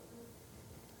before.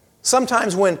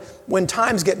 Sometimes when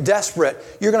times get desperate,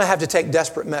 you're going to have to take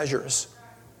desperate measures.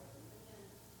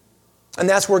 And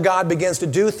that's where God begins to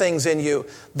do things in you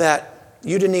that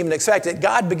you didn't even expect it.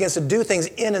 God begins to do things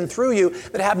in and through you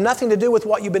that have nothing to do with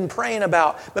what you've been praying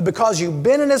about. But because you've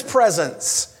been in His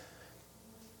presence,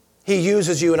 He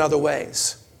uses you in other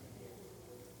ways.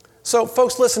 So,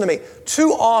 folks, listen to me.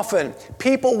 Too often,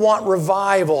 people want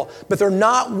revival, but they're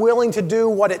not willing to do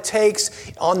what it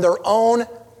takes on their own.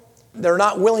 They're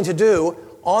not willing to do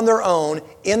on their own,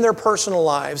 in their personal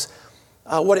lives,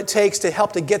 what it takes to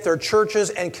help to get their churches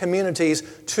and communities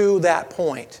to that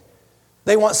point.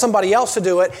 They want somebody else to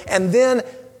do it, and then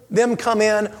them come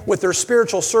in with their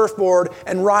spiritual surfboard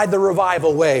and ride the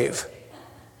revival wave.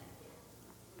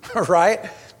 Right?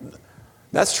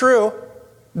 That's true.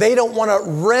 They don't want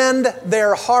to rend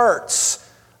their hearts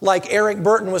like Eric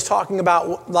Burton was talking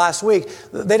about last week.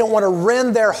 They don't want to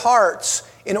rend their hearts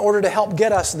in order to help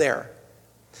get us there.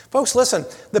 Folks, listen,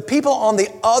 the people on the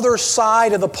other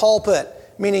side of the pulpit,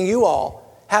 meaning you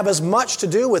all, have as much to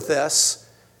do with this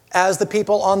as the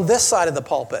people on this side of the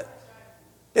pulpit.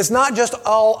 It's not just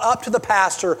all up to the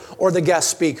pastor or the guest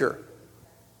speaker.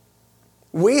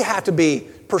 We have to be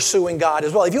pursuing God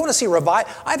as well. If you want to see revival,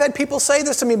 I've had people say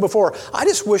this to me before. I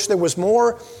just wish there was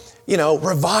more,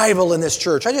 revival in this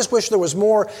church. I just wish there was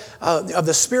more of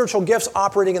the spiritual gifts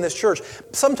operating in this church.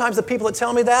 Sometimes the people that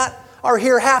tell me that are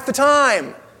here half the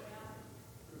time.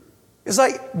 It's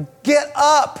like, get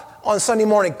up on Sunday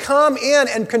morning. Come in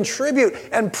and contribute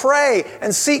and pray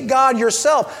and seek God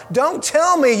yourself. Don't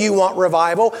tell me you want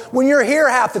revival when you're here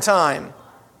half the time.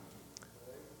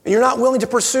 And you're not willing to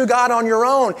pursue God on your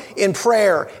own in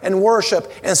prayer and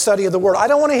worship and study of the Word. I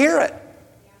don't want to hear it.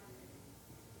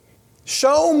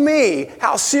 Show me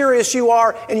how serious you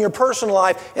are in your personal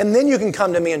life, and then you can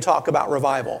come to me and talk about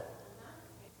revival.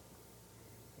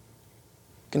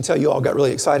 I can tell you all got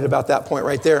really excited about that point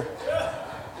right there.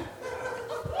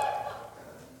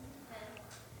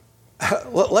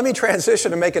 Let me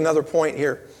transition and make another point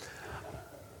here.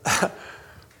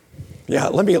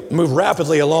 Let me move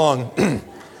rapidly along.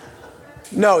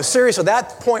 No, seriously,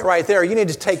 that point right there, you need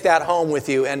to take that home with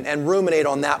you and ruminate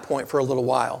on that point for a little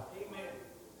while.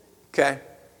 Okay?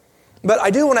 But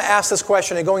I do want to ask this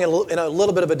question and going in a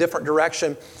little bit of a different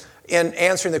direction in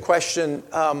answering the question,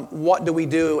 what do we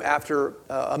do after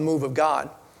a move of God?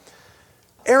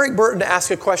 Eric Burton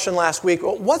asked a question last week,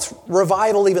 what's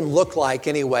revival even look like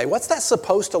anyway? What's that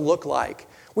supposed to look like?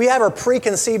 We have our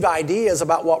preconceived ideas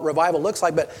about what revival looks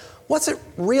like, but what's it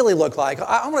really look like?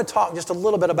 I want to talk just a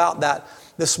little bit about that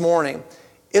this morning.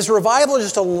 Is revival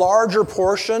just a larger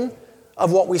portion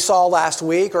of what we saw last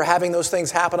week, or having those things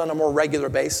happen on a more regular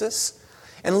basis?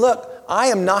 And look, I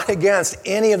am not against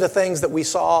any of the things that we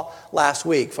saw last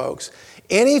week, folks.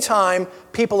 Anytime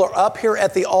people are up here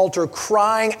at the altar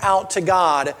crying out to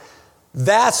God,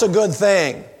 that's a good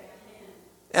thing.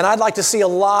 And I'd like to see a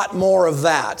lot more of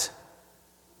that.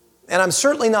 And I'm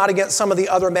certainly not against some of the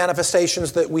other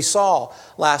manifestations that we saw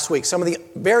last week, some of the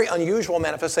very unusual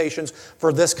manifestations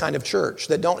for this kind of church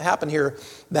that don't happen here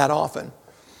that often.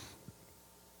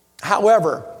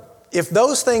 However, if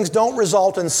those things don't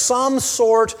result in some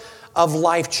sort of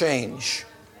life change,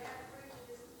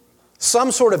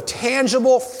 some sort of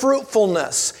tangible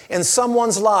fruitfulness in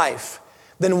someone's life,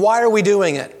 then why are we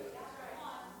doing it?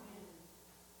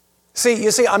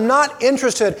 You see, I'm not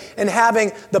interested in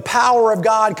having the power of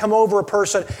God come over a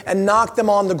person and knock them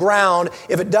on the ground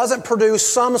if it doesn't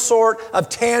produce some sort of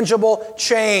tangible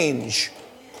change,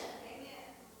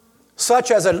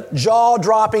 such as a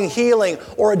jaw-dropping healing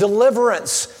or a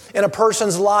deliverance in a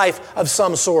person's life of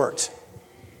some sort.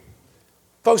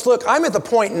 Folks, look, I'm at the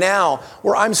point now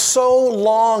where I'm so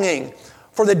longing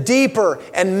for the deeper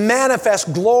and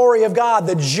manifest glory of God,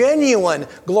 the genuine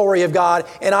glory of God,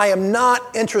 and I am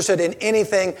not interested in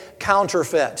anything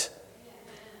counterfeit.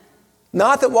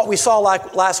 Not that what we saw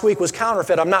last week was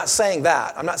counterfeit. I'm not saying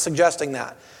that. I'm not suggesting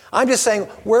that. I'm just saying,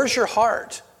 where's your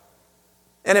heart?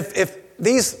 And if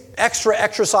these extra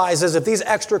exercises, if these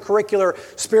extracurricular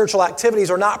spiritual activities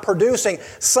are not producing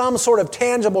some sort of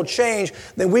tangible change,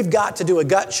 then we've got to do a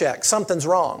gut check. Something's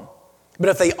wrong. But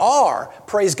if they are,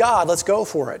 praise God, let's go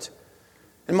for it.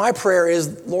 And my prayer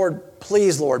is, Lord,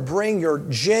 please, Lord, bring your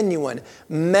genuine,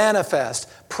 manifest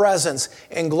presence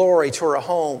and glory to our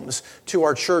homes, to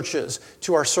our churches,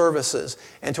 to our services,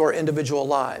 and to our individual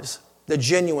lives. The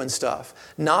genuine stuff,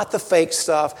 not the fake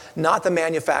stuff, not the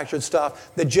manufactured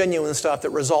stuff, the genuine stuff that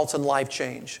results in life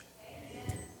change.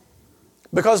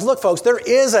 Because look, folks, there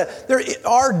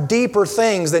are deeper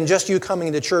things than just you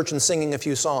coming to church and singing a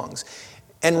few songs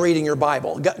and reading your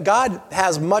Bible. God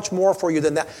has much more for you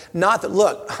than that. Not that,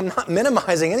 look, I'm not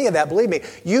minimizing any of that, believe me.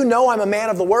 You know I'm a man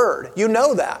of the Word. You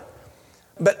know that.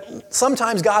 But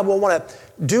sometimes God will want to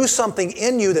do something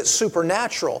in you that's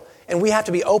supernatural, and we have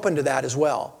to be open to that as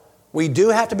well. We do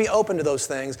have to be open to those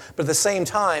things, but at the same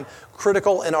time,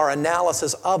 critical in our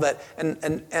analysis of it.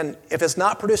 And if it's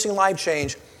not producing life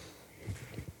change,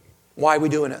 why are we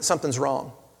doing it? Something's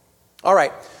wrong. All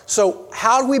right, so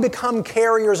how do we become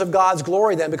carriers of God's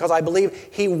glory then? Because I believe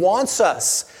He wants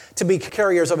us to be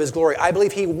carriers of His glory. I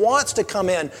believe He wants to come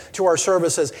in to our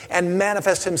services and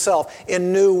manifest Himself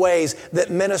in new ways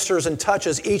that ministers and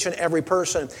touches each and every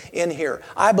person in here.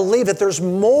 I believe that there's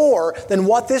more than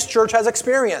what this church has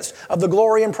experienced of the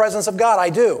glory and presence of God.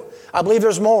 I do. I believe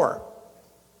there's more.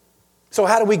 So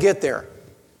how do we get there?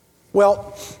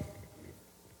 Well,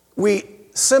 we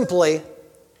simply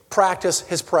practice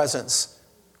His presence.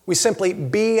 We simply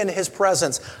be in His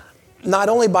presence, not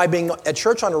only by being at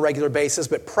church on a regular basis,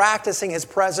 but practicing His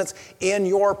presence in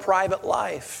your private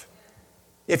life.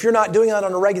 If you're not doing that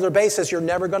on a regular basis, you're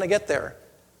never going to get there.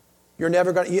 You're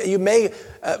never going to. You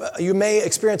may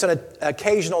experience an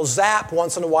occasional zap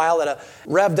once in a while at a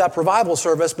revved up revival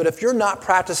service, but if you're not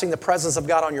practicing the presence of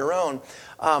God on your own,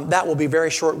 that will be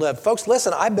very short-lived. Folks,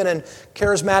 listen, I've been in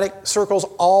charismatic circles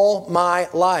all my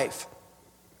life.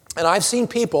 And I've seen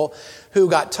people who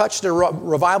got touched at a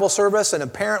revival service and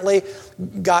apparently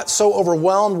got so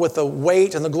overwhelmed with the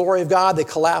weight and the glory of God, they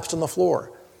collapsed on the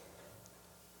floor.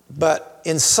 But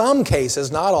in some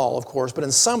cases, not all of course, but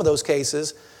in some of those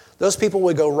cases, those people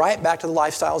would go right back to the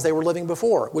lifestyles they were living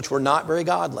before, which were not very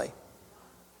godly.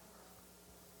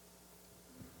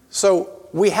 So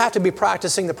we have to be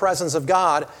practicing the presence of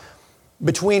God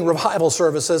between revival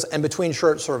services and between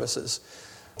church services.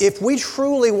 If we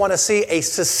truly want to see a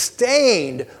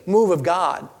sustained move of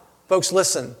God, folks,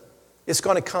 listen, it's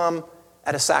going to come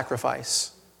at a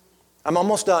sacrifice. I'm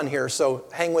almost done here, so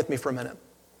hang with me for a minute.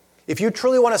 If you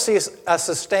truly want to see a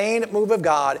sustained move of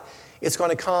God, it's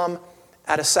going to come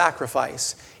at a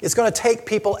sacrifice. It's going to take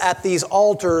people at these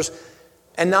altars,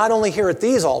 and not only here at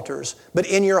these altars, but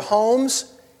in your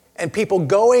homes, and people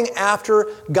going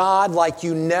after God like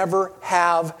you never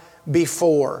have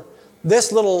before.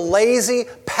 This little lazy,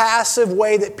 passive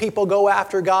way that people go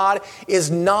after God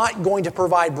is not going to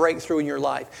provide breakthrough in your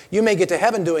life. You may get to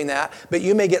heaven doing that, but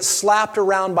you may get slapped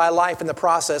around by life in the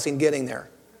process in getting there.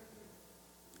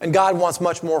 And God wants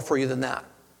much more for you than that.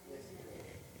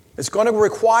 It's going to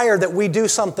require that we do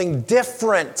something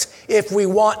different if we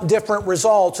want different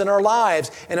results in our lives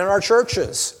and in our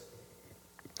churches.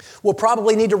 We'll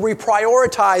probably need to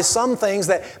reprioritize some things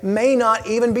that may not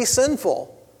even be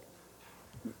sinful.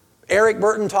 Eric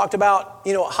Burton talked about,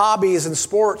 hobbies and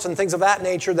sports and things of that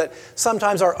nature that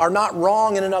sometimes are not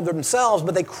wrong in and of themselves,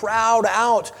 but they crowd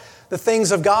out the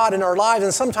things of God in our lives.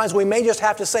 And sometimes we may just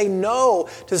have to say no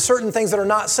to certain things that are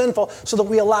not sinful so that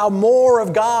we allow more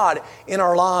of God in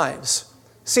our lives.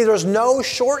 See, there's no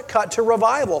shortcut to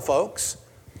revival, folks.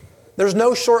 There's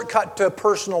no shortcut to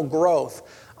personal growth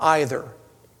either.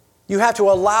 You have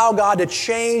to allow God to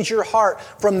change your heart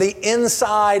from the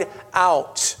inside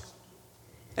out.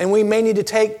 And we may need to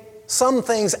take some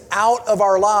things out of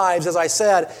our lives, as I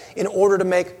said, in order to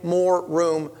make more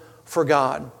room for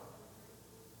God.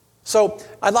 So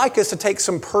I'd like us to take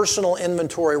some personal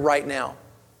inventory right now.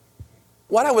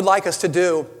 What I would like us to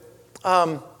do,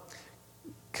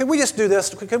 could we just do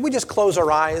this? Could we just close our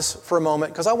eyes for a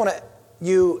moment? Because I want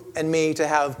you and me to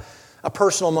have a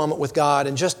personal moment with God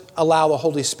and just allow the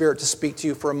Holy Spirit to speak to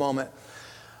you for a moment.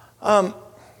 I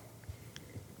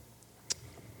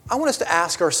want us to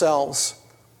ask ourselves,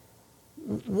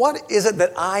 what is it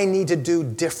that I need to do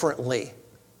differently?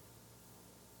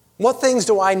 What things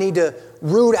do I need to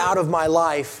root out of my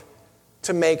life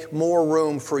to make more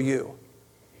room for you?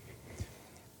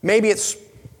 Maybe it's,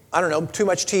 too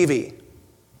much TV.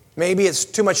 Maybe it's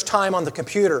too much time on the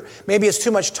computer. Maybe it's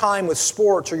too much time with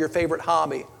sports or your favorite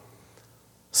hobby.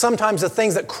 Sometimes the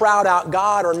things that crowd out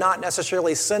God are not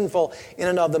necessarily sinful in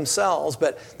and of themselves,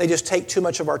 but they just take too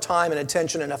much of our time and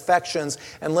attention and affections.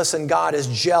 And listen, God is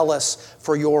jealous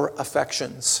for your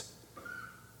affections.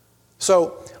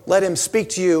 So let Him speak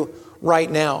to you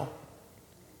right now.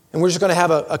 And we're just going to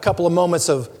have a couple of moments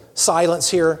of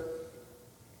silence here.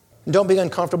 Don't be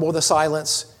uncomfortable with the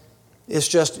silence. It's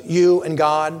just you and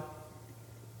God.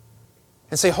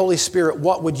 And say, Holy Spirit,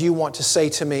 what would you want to say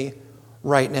to me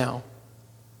right now?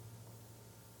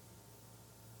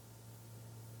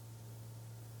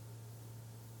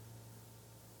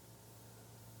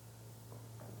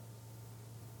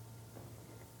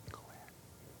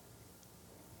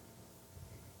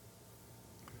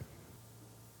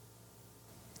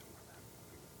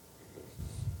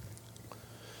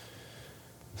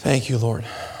 Thank you, Lord.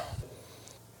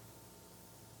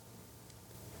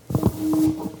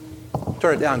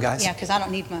 Turn it down, guys. Yeah, because I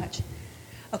don't need much.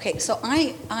 Okay, so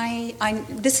I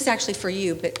this is actually for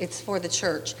you, but it's for the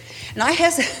church. And I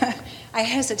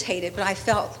hesitated, but I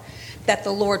felt that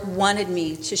the Lord wanted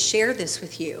me to share this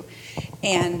with you.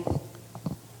 And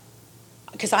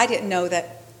because I didn't know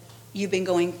that you've been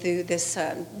going through this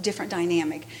different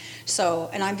dynamic. So,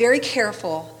 and I'm very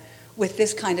careful with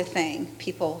this kind of thing.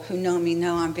 People who know me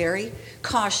know I'm very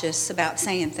cautious about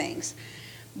saying things.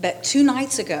 But 2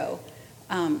 nights ago,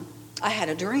 I had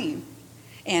a dream.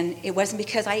 And it wasn't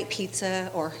because I ate pizza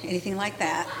or anything like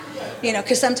that.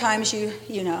 Because sometimes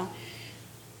you know.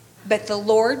 But the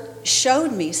Lord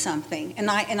showed me something.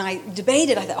 And I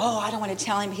debated. I thought, I don't want to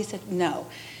tell him. He said, no.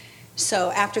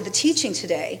 So after the teaching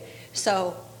today,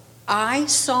 I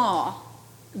saw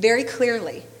very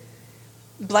clearly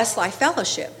Blessed Life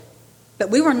Fellowship. But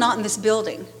we were not in this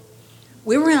building.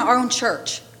 We were in our own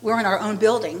church. We were in our own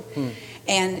building.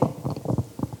 And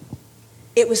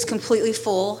it was completely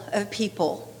full of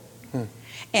people.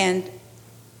 And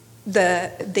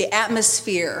the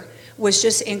atmosphere was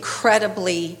just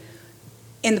incredibly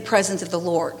in the presence of the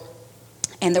Lord.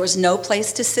 And there was no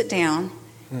place to sit down.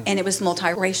 And it was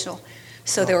multiracial.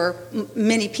 So there were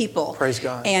many people. Praise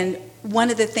God. And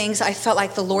one of the things I felt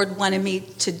like the Lord wanted me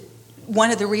to,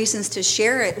 one of the reasons to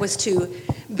share it was to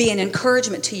be an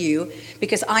encouragement to you,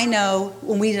 because I know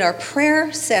when we did our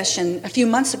prayer session a few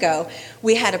months ago,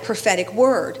 we had a prophetic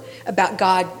word about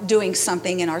God doing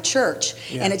something in our church.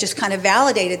 Yeah. And it just kind of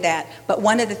validated that. But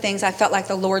one of the things I felt like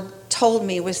the Lord told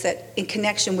me was that in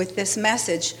connection with this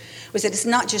message was that it's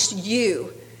not just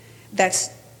you that's,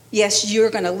 yes,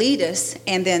 you're going to lead us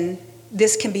and then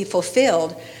this can be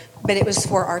fulfilled, but it was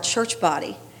for our church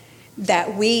body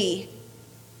that we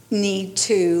need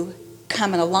to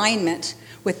come in alignment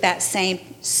with that same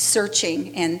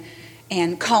searching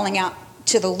and calling out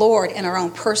to the Lord in our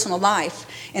own personal life.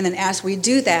 And then as we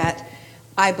do that,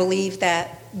 I believe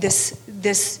that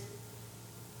this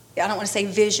I don't want to say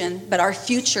vision, but our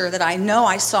future that I know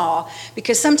I saw,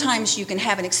 because sometimes you can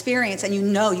have an experience and you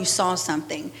know you saw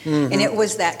something. And it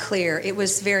was that clear. It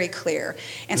was very clear.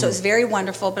 And so it's very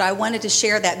wonderful, but I wanted to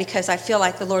share that because I feel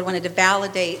like the Lord wanted to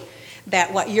validate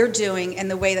that what you're doing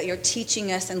and the way that you're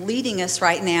teaching us and leading us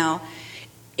right now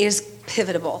is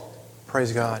pivotal.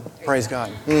 Praise God. Praise God.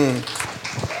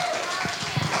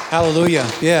 Hallelujah.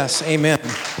 Yes. Amen.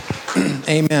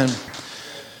 Amen.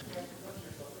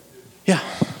 Yeah.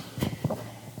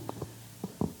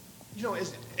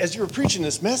 As you were preaching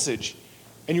this message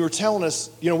and you were telling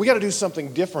us, we got to do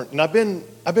something different. And I've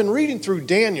been reading through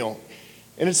Daniel,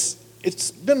 and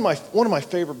it's been one of my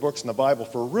favorite books in the Bible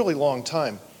for a really long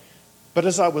time. But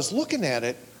as I was looking at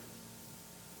it,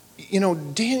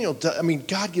 Daniel,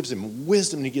 God gives him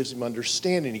wisdom, and he gives him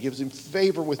understanding, he gives him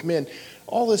favor with men,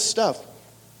 all this stuff.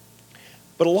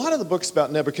 But a lot of the books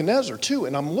about Nebuchadnezzar too,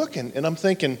 and I'm looking and I'm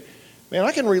thinking, man,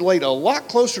 I can relate a lot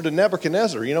closer to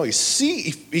Nebuchadnezzar.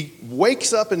 He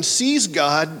wakes up and sees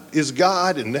God is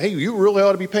God, and hey, you really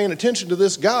ought to be paying attention to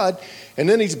this God, and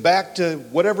then he's back to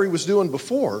whatever he was doing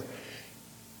before.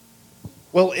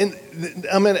 Well, and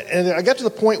I got to the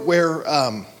point where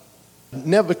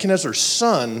Nebuchadnezzar's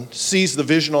son sees the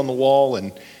vision on the wall,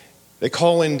 and they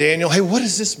call in Daniel. Hey, what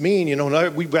does this mean?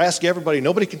 And we ask everybody.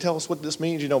 Nobody can tell us what this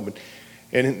means. But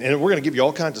and we're going to give you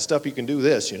all kinds of stuff you can do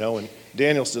this. And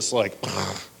Daniel's just like,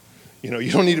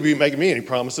 you don't need to be making me any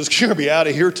promises. You're going to be out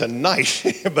of here tonight.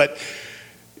 But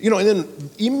and then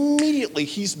immediately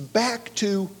he's back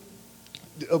to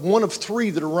one of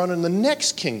 3 that are running the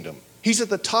next kingdom. He's at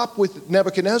the top with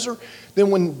Nebuchadnezzar.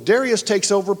 Then when Darius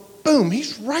takes over, boom,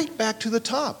 he's right back to the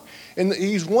top. And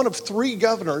he's one of 3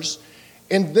 governors.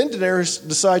 And then Darius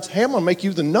decides, hey, I'm going to make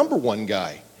you the number 1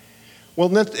 guy.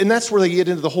 Well, and that's where they get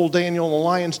into the whole Daniel and the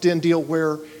lion's den deal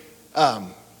where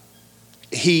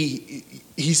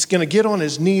he's going to get on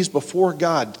his knees before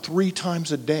God 3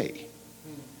 times a day,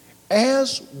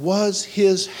 as was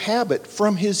his habit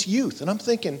from his youth. And I'm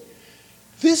thinking,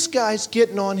 this guy's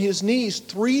getting on his knees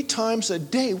 3 times a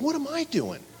day. What am I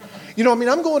doing? You know, I mean,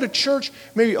 I'm going to church,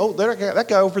 maybe, oh, that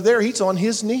guy over there, he's on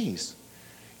his knees.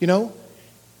 You know?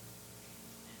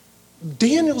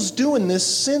 Daniel's doing this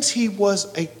since he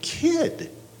was a kid.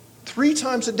 3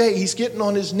 times a day, he's getting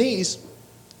on his knees,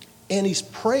 and he's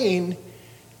praying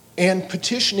and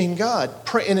petitioning God.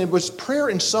 And it was prayer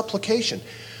and supplication.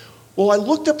 Well, I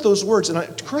looked up those words,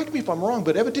 and correct me if I'm wrong,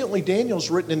 but evidently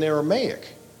Daniel's written in Aramaic.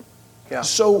 Yeah.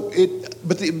 So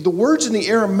but the words in the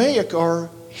Aramaic are,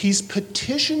 he's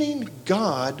petitioning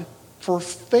God for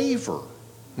favor.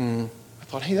 I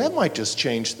thought, hey, that might just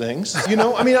change things. You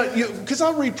know, I mean, because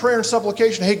I'll read prayer and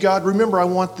supplication. Hey, God, remember I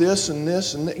want this and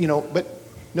this and you know. But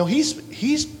no,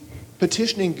 he's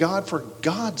petitioning God for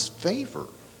God's favor.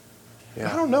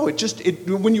 Yeah. I don't know.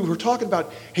 When you were talking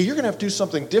about, hey, you're going to have to do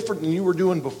something different than you were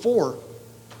doing before.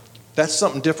 That's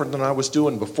something different than I was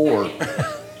doing before.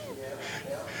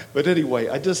 But anyway,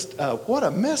 what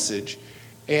a message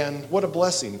and what a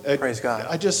blessing. Praise God.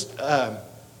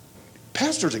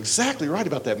 Pastor's exactly right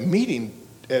about that meeting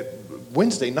at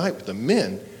Wednesday night with the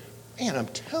men. Man, I'm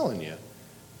telling you,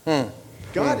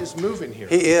 God is moving here.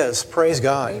 He is. Praise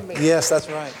God. Amen. Yes, that's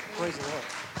right. Praise the Lord.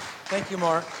 Thank you,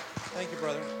 Mark. Thank you,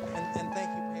 brother. And thank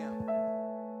you, Pam.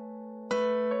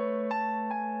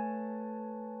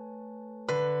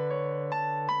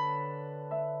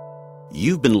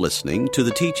 You've been listening to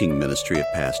the teaching ministry of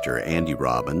Pastor Andy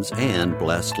Robbins and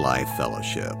Blessed Life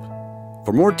Fellowship.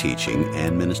 For more teaching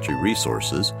and ministry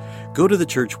resources, go to the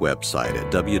church website at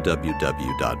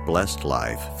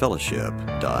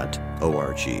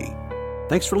www.blessedlifefellowship.org.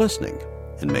 Thanks for listening,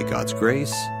 and may God's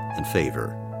grace and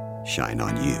favor shine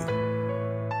on you.